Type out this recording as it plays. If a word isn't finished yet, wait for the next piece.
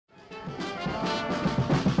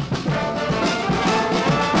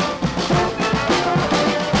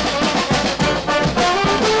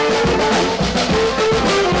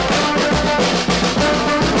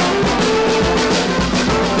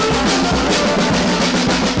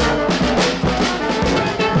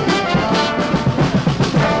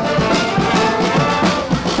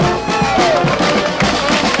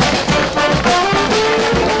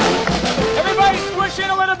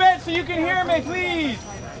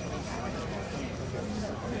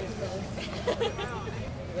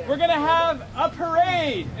we're going to have a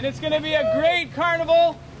parade, and it's going to be a great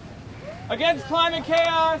carnival against climate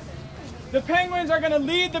chaos. The Penguins are going to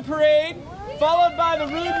lead the parade, followed by the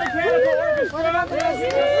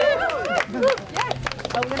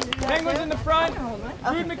RudeMechanicalOrchestra. Penguins in the front,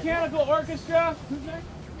 RudeMechanicalOrchestra.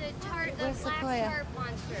 The black tarp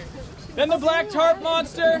monster. Then the black tarp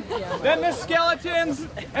monster, then the skeletons,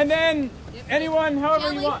 and then anyone,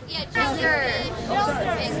 however you want. Yeah,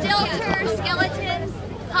 Stilter skeletons,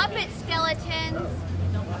 puppet skeletons,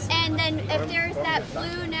 and then if there's that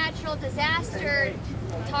blue natural disaster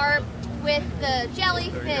tarp with the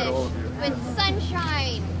jellyfish, with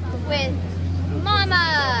sunshine, with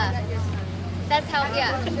mama. That's how,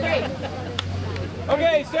 yeah. Great.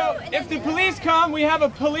 Okay, so if the police come, we have a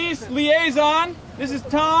police liaison. This is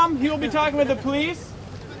Tom. He will be talking with the police.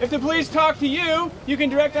 If the police talk to you, you can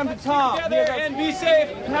direct them to Tom. Together and be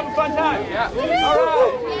safe and have a fun time. Yeah. All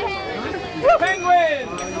right.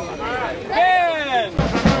 Penguins. Band.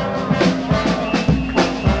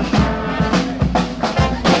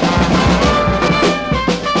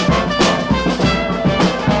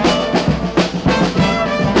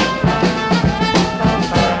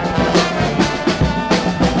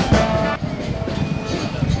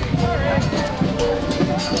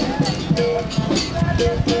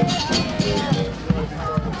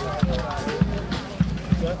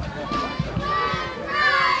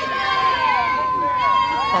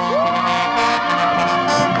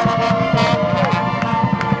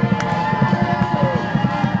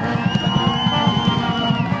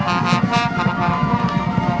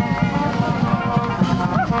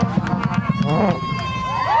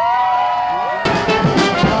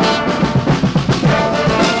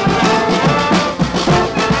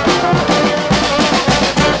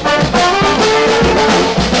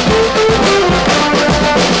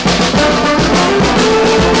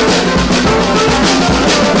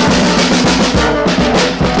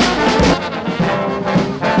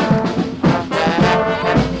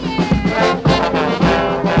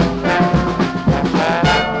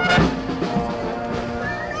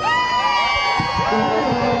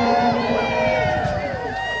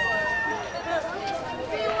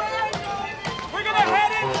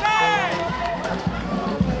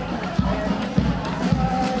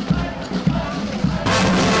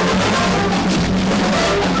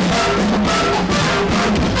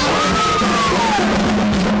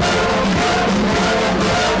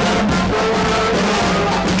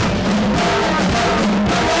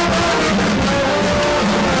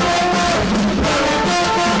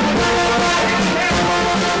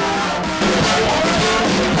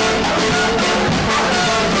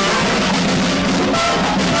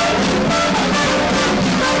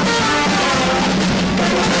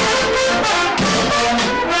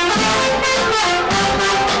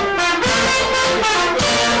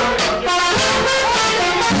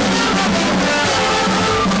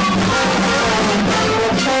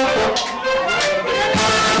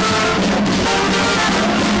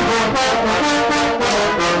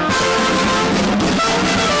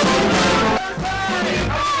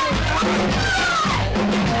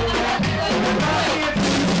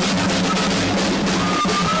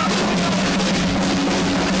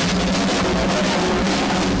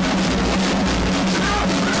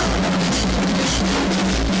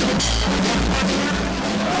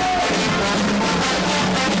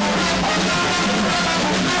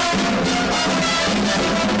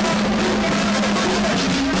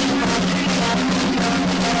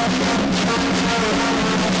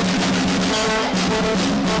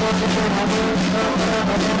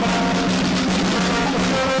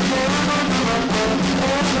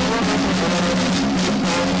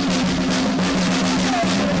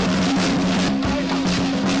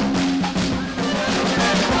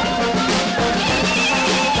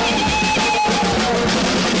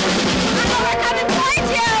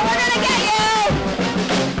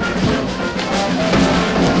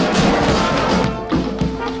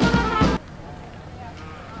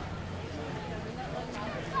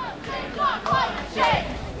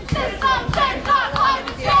 Stay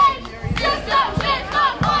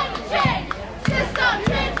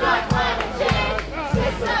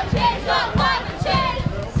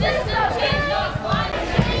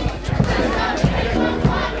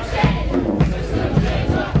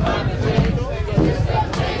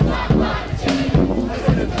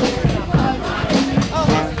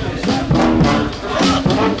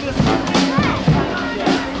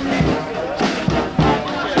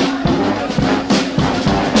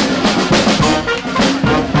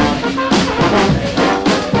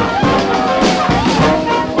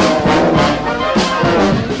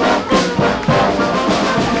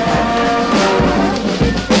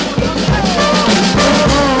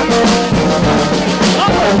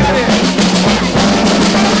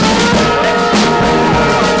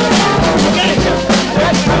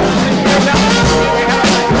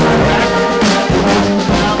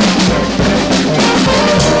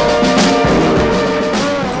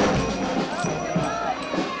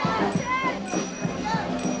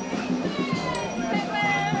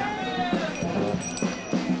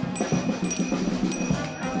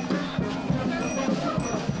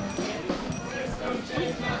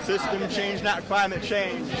System change, not climate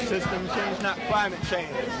change. System change, not climate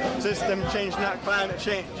change. System change, not climate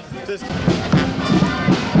change. System.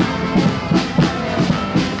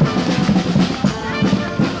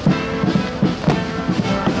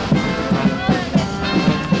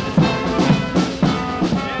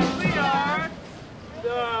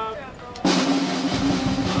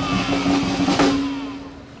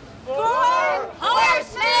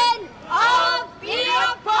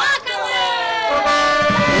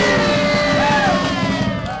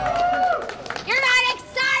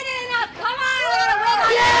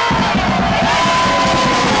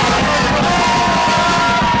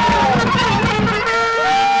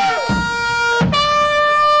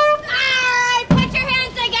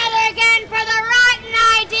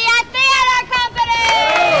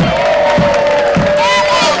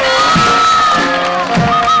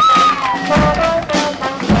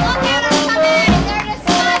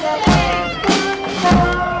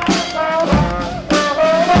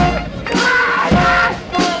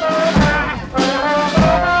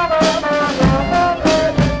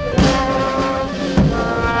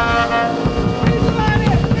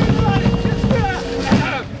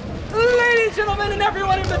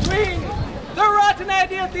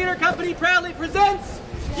 RottenIdeaTheaterCo proudly presents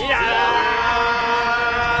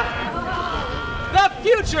The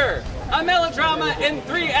Future, a melodrama in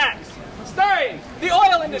 3 acts, starring the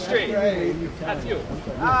oil industry. That's you.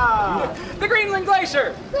 The Greenland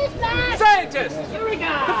Glacier. Scientists.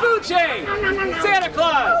 The food chain. Santa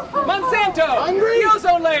Claus. Monsanto. The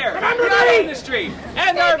ozone layer. The oil industry.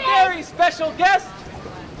 And our very special guest,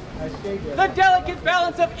 the delicate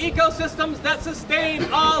balance of ecosystems that sustain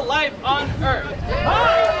all life on Earth.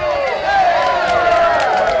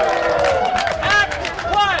 Act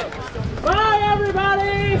 1. Bye,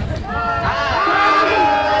 everybody.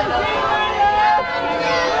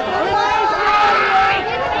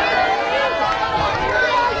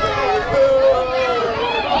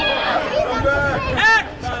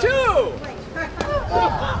 Act 2.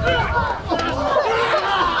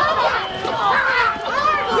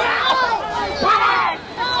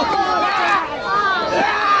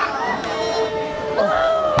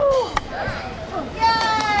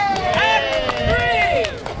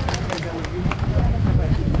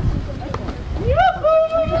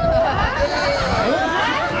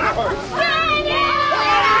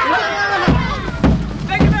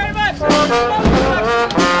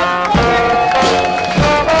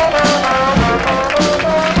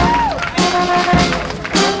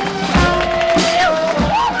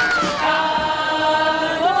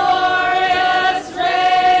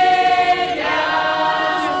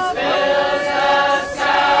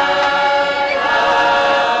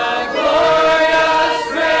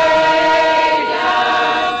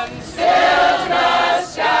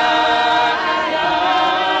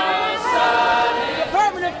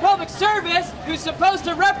 Supposed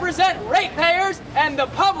to represent ratepayers and the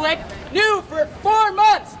public, knew for 4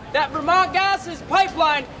 months that Vermont Gas's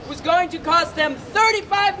pipeline was going to cost them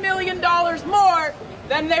 $35 million more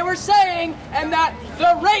than they were saying, and that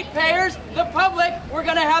the ratepayers, the public, were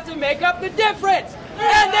going to have to make up the difference.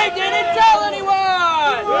 And they didn't tell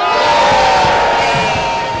anyone!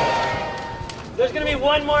 There's going to be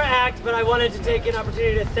one more act, but I wanted to take an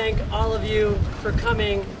opportunity to thank all of you for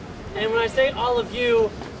coming. And when I say all of you,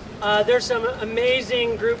 there's some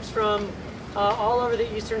amazing groups from all over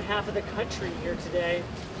the eastern half of the country here today.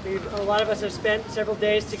 A lot of us have spent several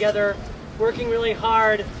days together working really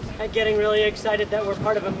hard at getting really excited that we're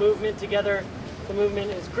part of a movement together. The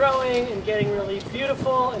movement is growing and getting really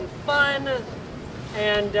beautiful and fun,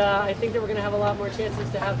 and I think that we're going to have a lot more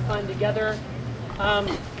chances to have fun together.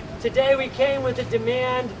 Today we came with a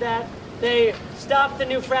demand that they stop the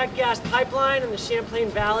new fracked gas pipeline in the Champlain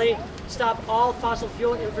Valley, stop all fossil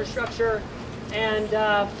fuel infrastructure, and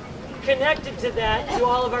connected to that, to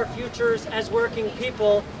all of our futures as working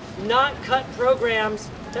people, not cut programs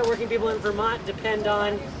that working people in Vermont depend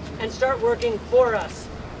on, and start working for us,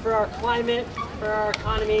 for our climate, for our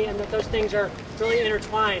economy, and that those things are really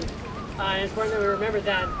intertwined. And it's important that we remember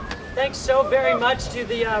that. Thanks so very much to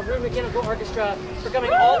the RudeMechanicalOrchestra for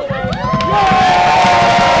coming all the way.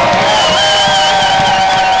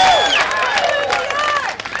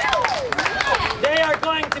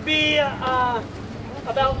 Be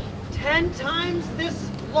about 10 times this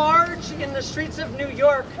large in the streets of New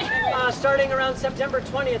York, starting around September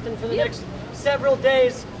 20th, and for the next several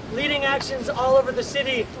days, leading actions all over the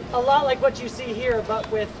city, a lot like what you see here, but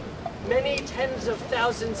with many tens of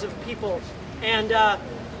thousands of people. And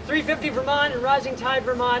 350 Vermont and Rising Tide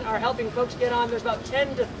Vermont are helping folks get on. There's about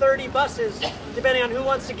 10 to 30 buses, depending on who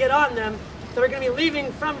wants to get on them, that are going to be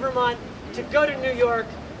leaving from Vermont to go to New York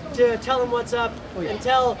to tell them what's up and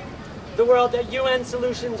tell the world that UN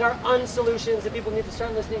solutions are unsolutions, and people need to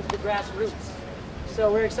start listening to the grassroots.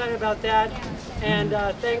 So we're excited about that, and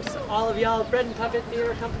thanks all of y'all, Bread and Puppet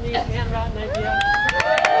Theater Company and Rotten Idea.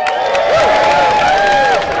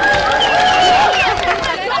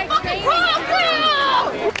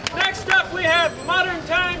 Next up we have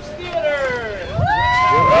ModernTimes Theater.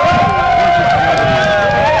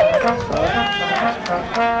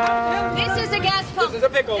 This is a gas pump. This is a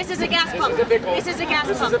pickle. This is a gas pump. This is a pickle. This is a gas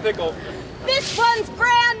This pump. is a pickle. This one's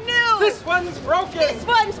brand new. This one's broken. This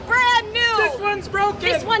one's brand new. This one's broken.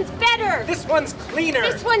 This one's better. This one's cleaner.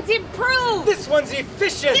 This one's improved. This one's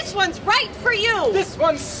efficient. This one's right for you. This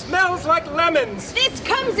one smells like lemons. This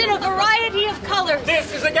comes in a variety of colors.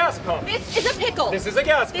 This is a gas pump. This is a pickle. This is a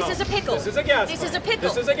gas pump. This is a pickle. This is a gas This pump. is a pickle.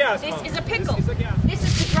 This is a gas This pump. is a pickle. This is a gas. This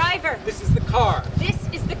is the driver. This is the car. This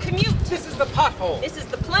is the commute. This is the pothole. This is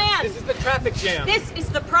the plan. This is the traffic jam. This is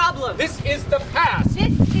the problem. This is the past.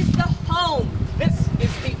 This is the home. This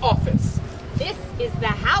is the office. This is the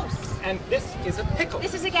house. And this is a pickle.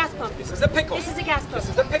 This is a gas pump. This is a pickle. This is a gas pump. This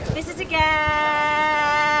is a pickle. This is a pump.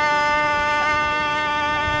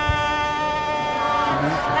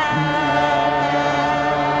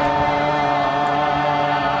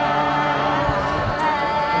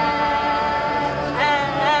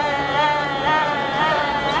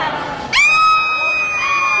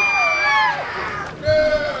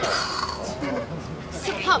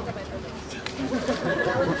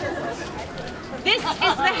 This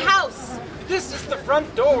is the house. This is the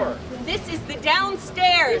front door. This is the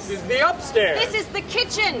downstairs. This is the upstairs. This is the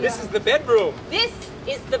kitchen. This is the bedroom. This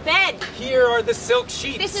is the bed. Here are the silk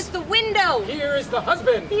sheets. This is the window. Here is the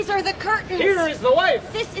husband. These are the curtains. Here is the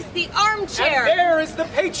wife. This is the armchair. And there is the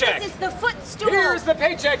paycheck. This is the footstool. Here is the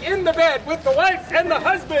paycheck in the bed with the wife and the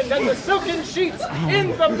husband and the silken sheets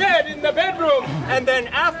in the bed in the bedroom. And then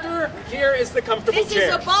after, here is the comfortable This chair.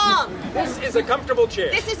 is a bomb. This is a comfortable chair.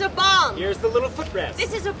 This is a bomb. Here's the little footrest.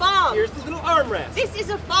 This is a bomb. Here's the little armrest. This is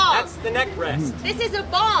a bomb. That's the neck rest. This is a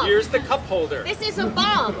bomb. Here's the cup holder. This is a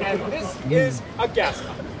bomb. And this is a gas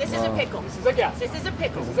pump. This is a pickle. This is a gas. This is a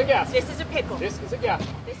pickle. This is a gas. This is a pickle. This is a gas.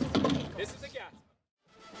 This is a pickle. This is a gas.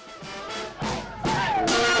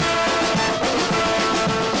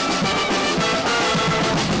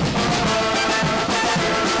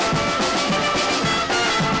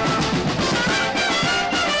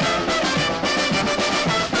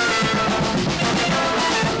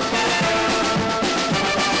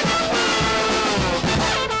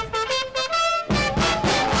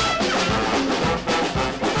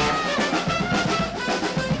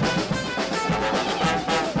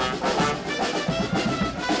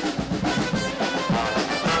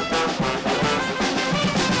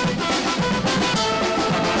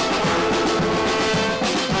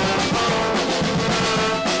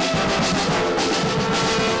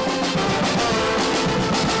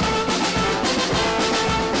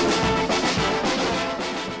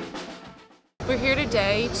 We're here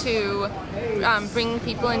today to bring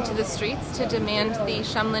people into the streets to demand the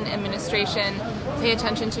Shumlin administration pay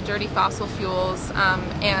attention to dirty fossil fuels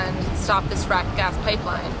and stop this fracked gas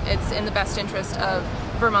pipeline. It's in the best interest of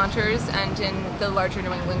Vermonters and in the larger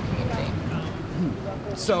New England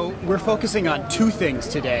community. So we're focusing on two things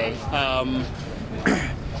today.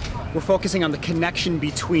 We're focusing on the connection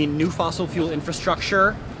between new fossil fuel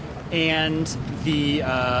infrastructure and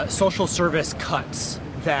the social service cuts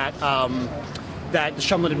that that the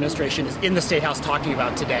Shumlin administration is in the State House talking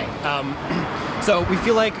about today. So we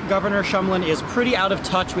feel like Governor Shumlin is pretty out of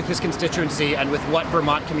touch with his constituency and with what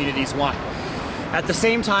Vermont communities want. At the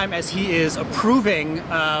same time as he is approving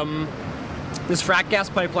this fracked gas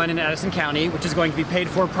pipeline in Addison County, which is going to be paid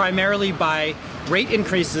for primarily by rate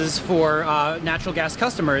increases for natural gas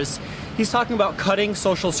customers, he's talking about cutting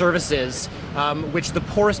social services, which the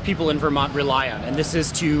poorest people in Vermont rely on. And this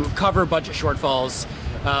is to cover budget shortfalls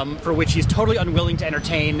for which he's totally unwilling to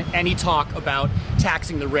entertain any talk about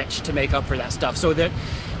taxing the rich to make up for that stuff. So that,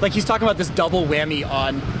 like, he's talking about this double whammy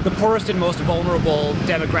on the poorest and most vulnerable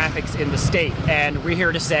demographics in the state. And we're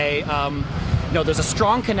here to say, you know, there's a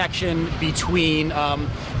strong connection between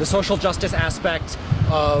the social justice aspect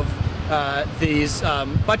of these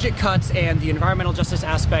budget cuts and the environmental justice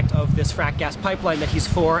aspect of this fracked gas pipeline that he's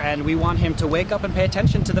for, and we want him to wake up and pay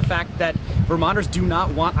attention to the fact that Vermonters do not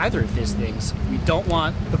want either of these things. We don't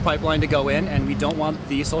want the pipeline to go in, and we don't want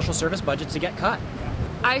the social service budget to get cut.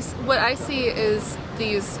 What I see is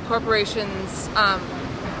these corporations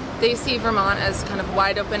They see Vermont as kind of a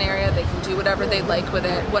wide open area. They can do whatever they like with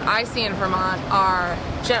it. What I see in Vermont are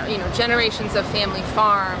generations of family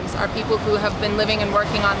farms, are people who have been living and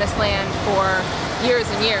working on this land for years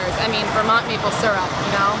and years. I mean, Vermont maple syrup,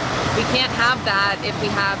 you know? We can't have that if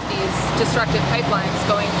we have these destructive pipelines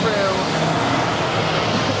going through.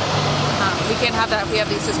 We can't have that if we have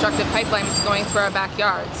these destructive pipelines going through our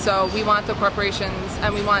backyard. So we want the corporations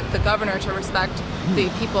and we want the governor to respect the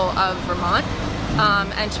people of Vermont.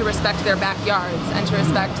 And to respect their backyards, and to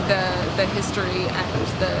respect the history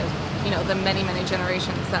and the many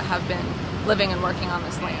generations that have been living and working on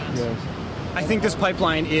this land. Yes. I think this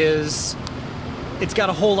pipeline it's got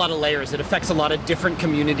a whole lot of layers. It affects a lot of different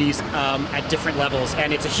communities at different levels,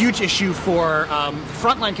 and it's a huge issue for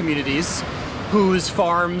frontline communities whose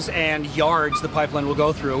farms and yards the pipeline will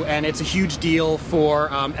go through, and it's a huge deal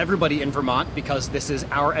for everybody in Vermont because this is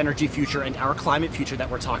our energy future and our climate future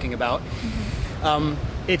that we're talking about.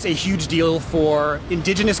 It's a huge deal for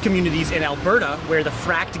indigenous communities in Alberta, where the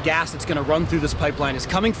fracked gas that's going to run through this pipeline is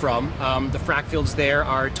coming from. The frack fields there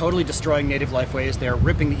are totally destroying native lifeways. They're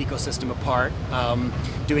ripping the ecosystem apart,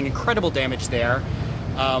 doing incredible damage there.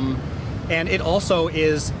 And it also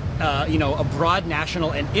is a broad national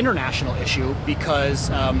and international issue because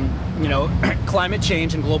climate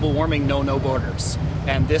change and global warming know no borders.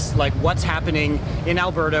 And this, like what's happening in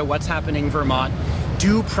Alberta, what's happening in Vermont,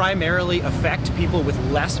 do primarily affect people with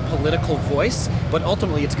less political voice, but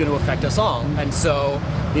ultimately it's going to affect us all. And so,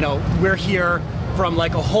 we're here from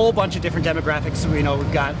like a whole bunch of different demographics.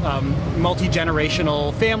 We've got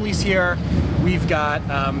multi-generational families here. We've got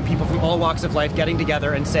people from all walks of life getting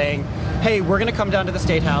together and saying, hey, we're going to come down to the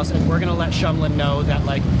State House and we're going to let Shumlin know that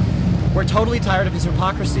we're totally tired of his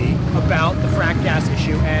hypocrisy about the frack gas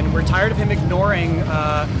issue, and we're tired of him ignoring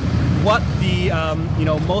what the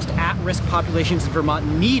most at-risk populations in Vermont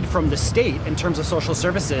need from the state in terms of social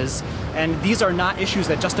services. And these are not issues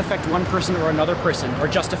that just affect one person or another person, or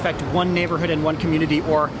just affect one neighborhood and one community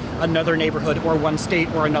or another neighborhood or one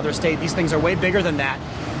state or another state. These things are way bigger than that.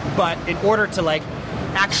 But in order to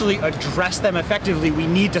actually address them effectively, we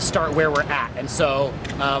need to start where we're at. And so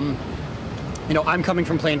I'm coming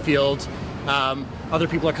from Plainfield. Other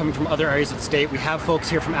people are coming from other areas of the state. We have folks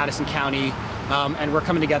here from Addison County, and we're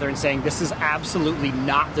coming together and saying this is absolutely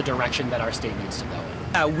not the direction that our state needs to go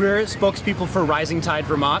in. We're spokespeople for Rising Tide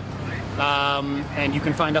Vermont, and you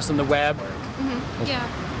can find us on the web. Mm-hmm. Yeah.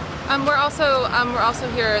 We're also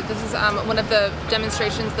here. This is one of the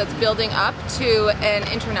demonstrations that's building up to an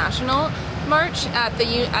international march at the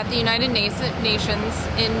United Nations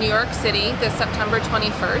in New York City this September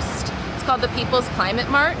 21st. It's called the People's Climate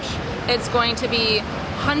March. It's going to be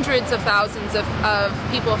hundreds of thousands of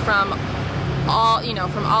people from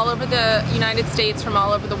all over the United States, from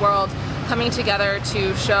all over the world, coming together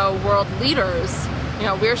to show world leaders.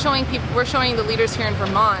 We're showing the leaders here in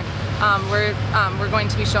Vermont. We're going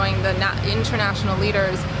to be showing the international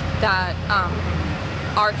leaders that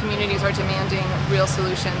our communities are demanding real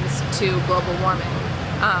solutions to global warming.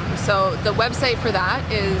 So the website for that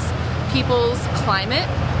is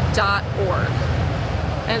peoplesclimate.org,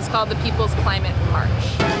 and it's called the People's Climate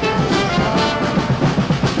March.